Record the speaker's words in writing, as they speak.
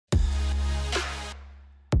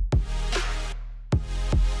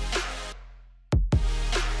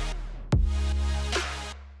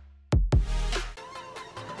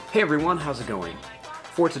Hey everyone, how's it going?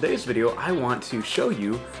 For today's video, I want to show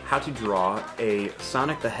you how to draw a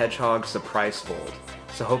Sonic the Hedgehog surprise fold.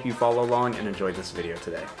 So hope you follow along and enjoy this video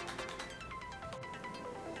today.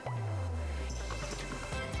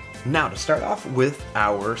 Now to start off with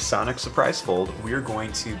our Sonic surprise fold, we are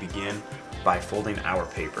going to begin by folding our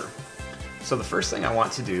paper. So the first thing I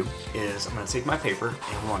want to do is I'm going to take my paper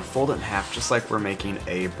and we want to fold it in half just like we're making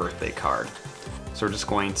a birthday card. So we're just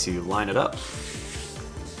going to line it up.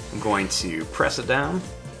 I'm going to press it down,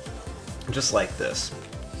 just like this.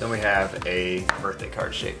 Then we have a birthday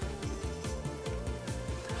card shape.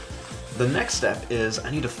 The next step is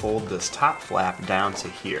I need to fold this top flap down to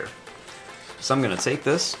here. So I'm going to take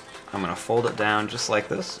this, I'm going to fold it down just like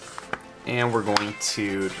this, and we're going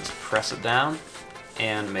to just press it down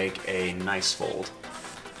and make a nice fold.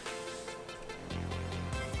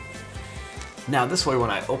 Now this way,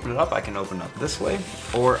 when I open it up, I can open it up this way,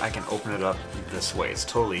 or I can open it up this way. It's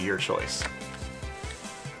totally your choice.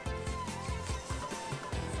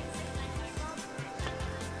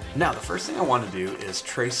 Now the first thing I want to do is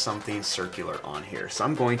trace something circular on here. So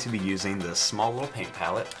I'm going to be using this small little paint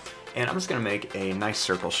palette, and I'm just going to make a nice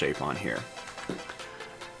circle shape on here.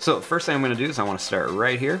 So the first thing I'm going to do is I want to start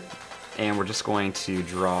right here, and we're just going to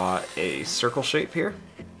draw a circle shape here.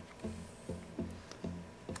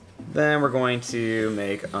 Then we're going to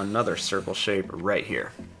make another circle shape right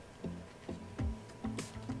here.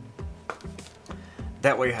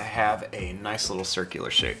 That way I have a nice little circular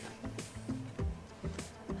shape.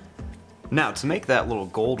 Now to make that little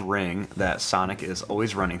gold ring that Sonic is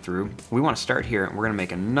always running through, we want to start here and we're going to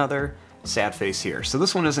make another sad face here. So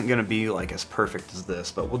this one isn't going to be like as perfect as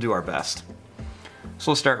this, but we'll do our best.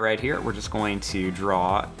 So we'll start right here. We're just going to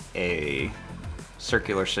draw a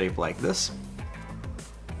circular shape like this.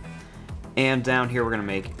 And down here we're going to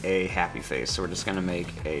make a happy face. So we're just going to make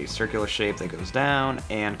a circular shape that goes down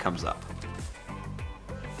and comes up.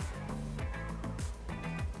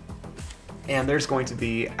 And there's going to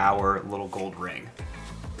be our little gold ring.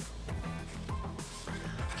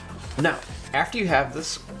 Now, after you have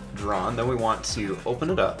this drawn, then we want to open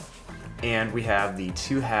it up, and we have the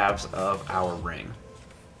two halves of our ring.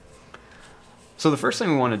 So the first thing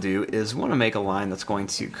we want to do is we want to make a line that's going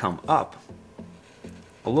to come up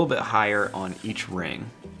a little bit higher on each ring.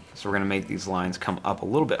 So we're going to make these lines come up a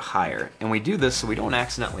little bit higher, and we do this so we don't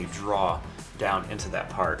accidentally draw down into that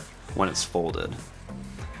part when it's folded.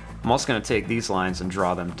 I'm also going to take these lines and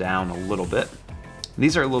draw them down a little bit.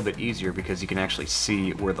 These are a little bit easier because you can actually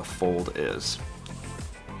see where the fold is.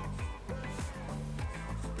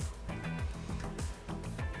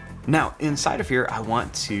 Now inside of here I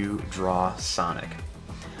want to draw Sonic.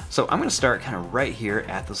 So I'm going to start kind of right here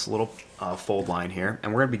at this little fold line here,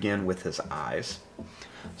 and we're going to begin with his eyes.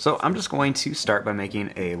 So I'm just going to start by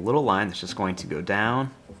making a little line that's just going to go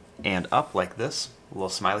down and up like this, a little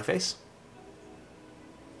smiley face.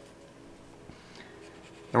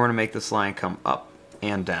 And we're going to make this line come up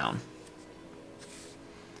and down.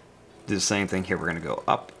 Do the same thing here, we're going to go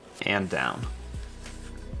up and down.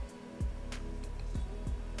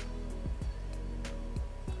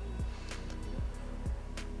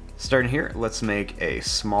 Starting here, let's make a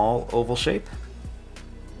small oval shape.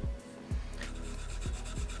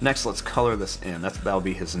 Next, let's color this in. That'll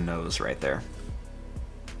be his nose right there.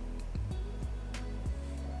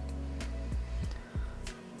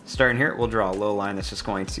 Starting here, we'll draw a low line that's just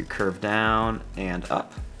going to curve down and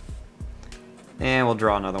up. And we'll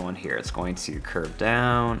draw another one here. It's going to curve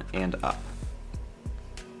down and up.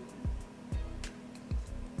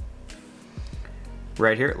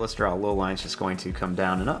 Right here, let's draw a low line that's just going to come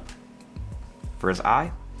down and up for his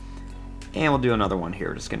eye. And we'll do another one here.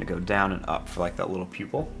 We're just going to go down and up for like that little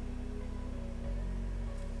pupil.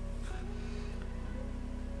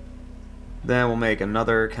 Then we'll make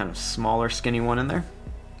another kind of smaller skinny one in there.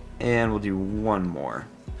 And we'll do one more.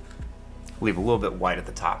 Leave a little bit white at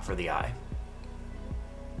the top for the eye.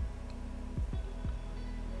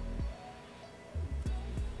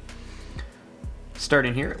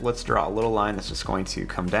 Starting here, let's draw a little line that's just going to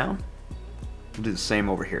come down. We'll do the same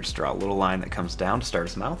over here. Just draw a little line that comes down to start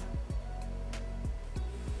his mouth.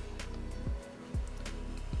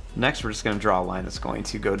 Next, we're just going to draw a line that's going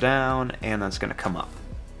to go down and then it's going to come up.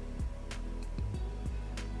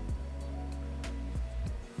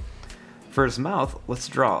 For his mouth, let's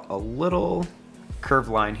draw a little curved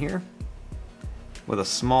line here with a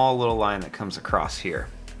small little line that comes across here.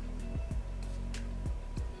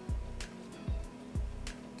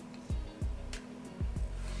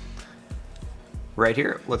 Right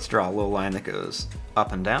here, let's draw a little line that goes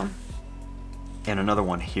up and down, and another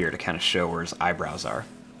one here to kind of show where his eyebrows are.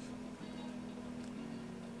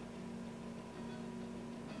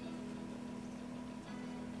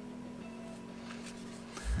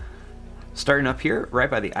 Starting up here, right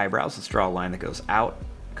by the eyebrows, let's draw a line that goes out,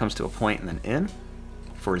 comes to a point, and then in.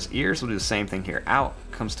 For his ears, we'll do the same thing here. Out,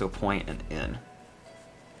 comes to a point, and in.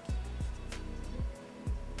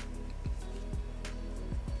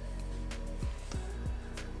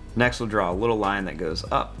 Next, we'll draw a little line that goes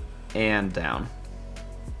up and down.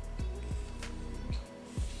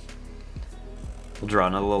 We'll draw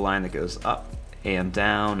another little line that goes up and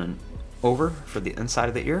down and over for the inside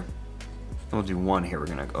of the ear. And we'll do one here. We're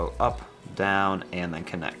going to go up, down, and then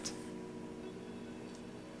connect.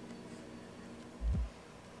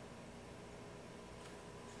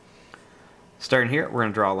 Starting here, we're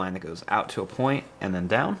going to draw a line that goes out to a point and then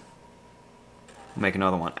down. We'll make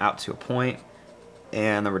another one out to a point,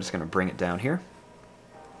 and then we're just going to bring it down here.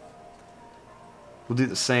 We'll do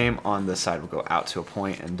the same on this side. We'll go out to a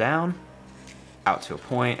point and down, out to a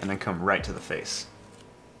point, and then come right to the face.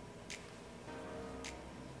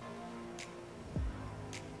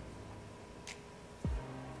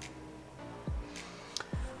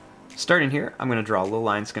 Starting here, I'm going to draw a little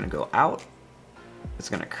line that's going to go out. It's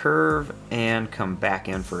going to curve and come back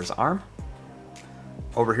in for his arm.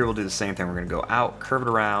 Over here we'll do the same thing. We're going to go out, curve it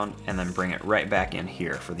around, and then bring it right back in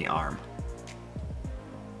here for the arm.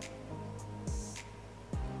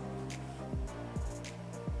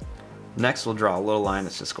 Next we'll draw a little line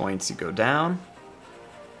that's just going to go down.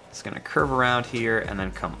 It's going to curve around here and then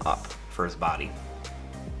come up for his body.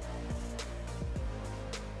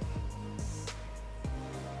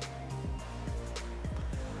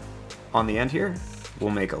 On the end here,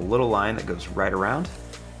 we'll make a little line that goes right around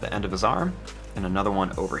the end of his arm, and another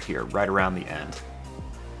one over here, right around the end.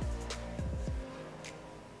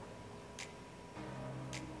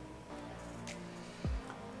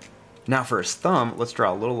 Now for his thumb, let's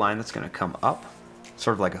draw a little line that's going to come up,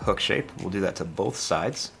 sort of like a hook shape. We'll do that to both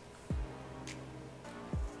sides.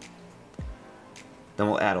 Then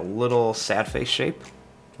we'll add a little sad face shape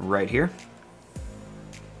right here.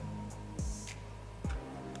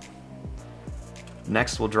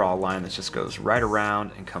 Next we'll draw a line that just goes right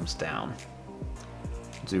around and comes down.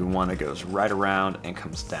 Do one that goes right around and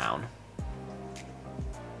comes down.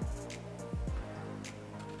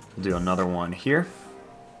 We'll do another one here,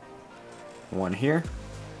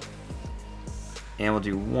 and we'll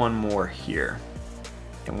do one more here.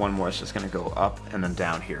 And one more is just going to go up and then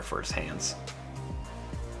down here for his hands.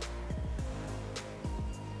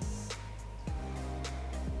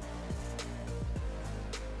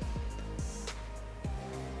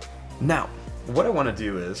 Now, what I want to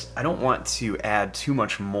do is, I don't want to add too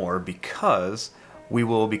much more because we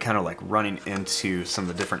will be kind of like running into some of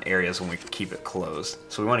the different areas when we keep it closed.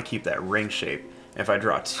 So we want to keep that ring shape. And if I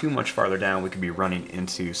draw too much farther down, we could be running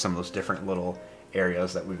into some of those different little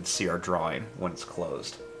areas that we would see our drawing when it's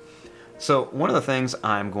closed. So one of the things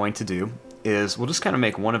I'm going to do is we'll just kind of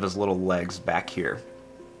make one of his little legs back here.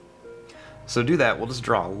 So to do that, we'll just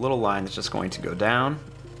draw a little line that's just going to go down,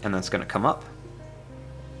 and then it's going to come up.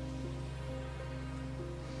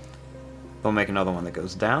 We'll make another one that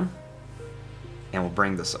goes down, and we'll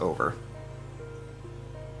bring this over.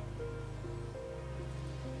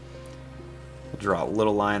 We'll draw a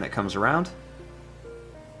little line that comes around,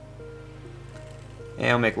 and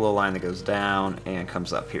we'll make a little line that goes down and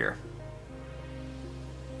comes up here.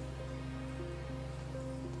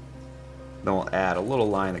 Then we'll add a little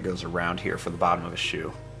line that goes around here for the bottom of his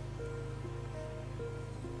shoe.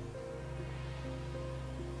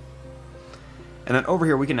 And then over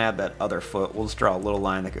here we can add that other foot. We'll just draw a little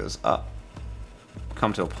line that goes up,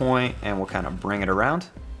 come to a point, and we'll kind of bring it around.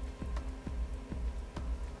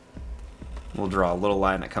 We'll draw a little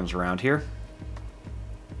line that comes around here.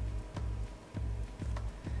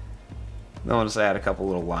 Then we'll just add a couple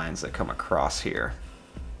little lines that come across here.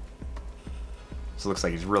 So it looks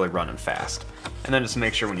like he's really running fast. And then just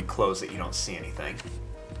make sure when you close it you don't see anything.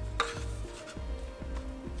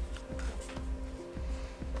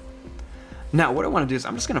 Now what I want to do is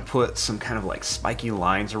I'm just going to put some kind of like spiky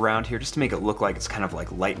lines around here just to make it look like it's kind of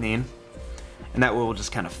like lightning. And that way we'll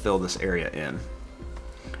just kind of fill this area in.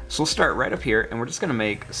 So we'll start right up here and we're just going to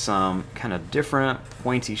make some kind of different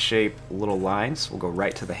pointy shape little lines. We'll go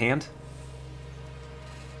right to the hand.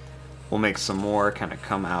 We'll make some more kind of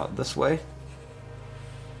come out this way.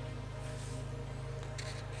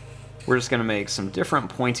 We're just going to make some different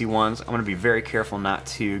pointy ones. I'm going to be very careful not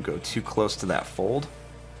to go too close to that fold.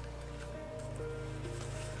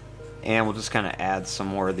 And we'll just kind of add some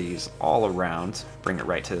more of these all around, bring it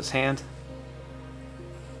right to his hand.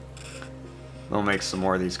 We'll make some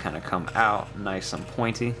more of these kind of come out nice and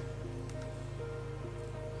pointy.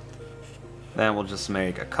 Then we'll just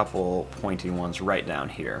make a couple pointy ones right down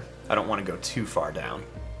here. I don't want to go too far down.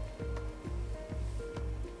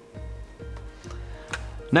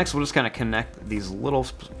 Next, we'll just kind of connect these little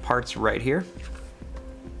parts right here.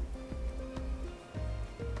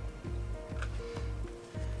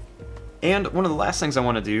 And one of the last things I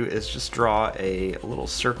want to do is just draw a little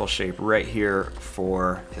circle shape right here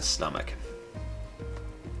for his stomach.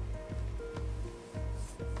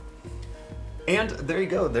 And there you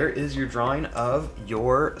go, there is your drawing of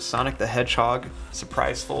your Sonic the Hedgehog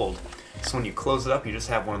surprise fold. So when you close it up, you just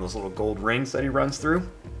have one of those little gold rings that he runs through.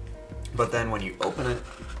 But then when you open it,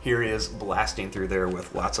 here he is blasting through there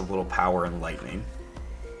with lots of little power and lightning.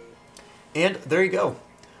 And there you go.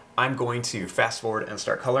 I'm going to fast forward and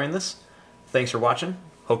start coloring this. Thanks for watching.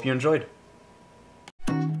 Hope you enjoyed.